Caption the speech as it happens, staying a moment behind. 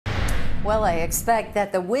Well, I expect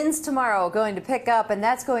that the winds tomorrow are going to pick up, and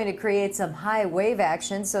that's going to create some high wave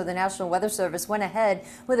action. So the National Weather Service went ahead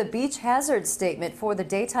with a beach hazard statement for the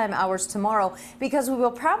daytime hours tomorrow, because we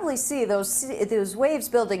will probably see those waves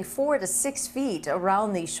building 4 to 6 feet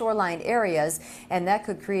around the shoreline areas, and that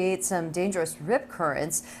could create some dangerous rip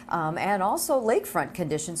currents and also lakefront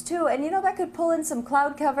conditions too. And you know, that could pull in some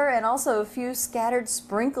cloud cover and also a few scattered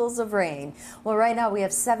sprinkles of rain. Well, right now we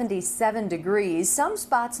have 77 degrees. Some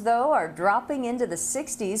spots though are dropping into the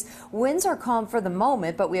 60s. Winds are calm for the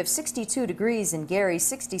moment, but we have 62 degrees in Gary,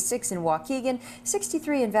 66 in Waukegan,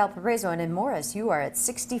 63 in Valparaiso, and in Morris you are at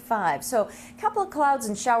 65. So a couple of clouds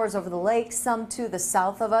and showers over the lake, some to the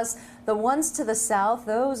south of us. The ones to the south,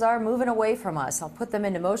 those are moving away from us. I'll put them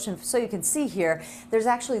into motion so you can see here. There's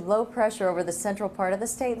actually low pressure over the central part of the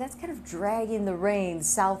state, and that's kind of dragging the rain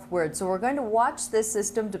southward. So we're going to watch this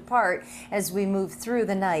system depart as we move through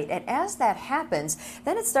the night. And as that happens,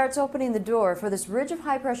 then it starts opening the door for this ridge of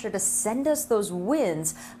high pressure to send us those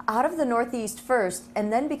winds out of the northeast first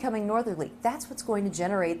and then becoming northerly. That's what's going to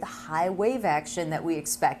generate the high wave action that we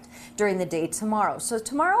expect during the day tomorrow. So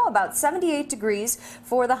tomorrow about 78 degrees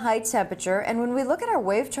for the high temperature, and when we look at our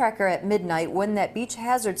wave tracker at midnight, when that beach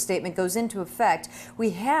hazard statement goes into effect,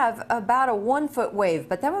 we have about a 1-foot wave.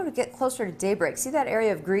 But then when we get closer to daybreak, see that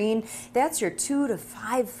area of green? That's your 2 to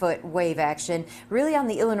 5 foot wave action, really on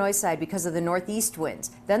the Illinois side because of the northeast winds.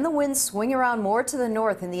 Then the winds swing around more to the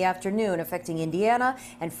north in the afternoon, affecting Indiana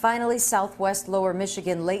and finally southwest lower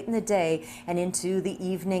Michigan late in the day and into the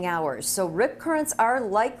evening hours. So rip currents are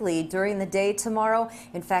likely during the day tomorrow.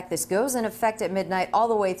 In fact, this goes in effect at midnight all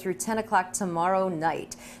the way through 10 o'clock tomorrow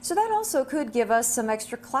night. So that also could give us some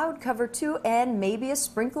extra cloud cover too, and maybe a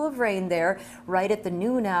sprinkle of rain there right at the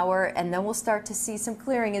noon hour, and then we'll start to see some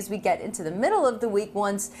clearing as we get into the middle of the week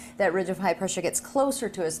once that ridge of high pressure gets closer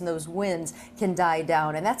to us and those winds can die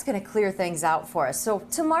down, and that's going to clear things out for us. So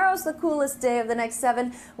tomorrow's the coolest day of the next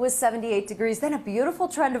 7 with 78 degrees. Then a beautiful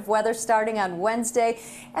trend of weather starting on Wednesday,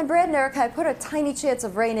 and Brad and Eric, I put a tiny chance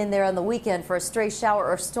of rain in there on the weekend for a stray shower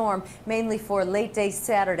or storm, mainly for late day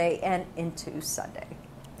Saturday and into Sunday.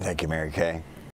 Thank you, Mary Kay.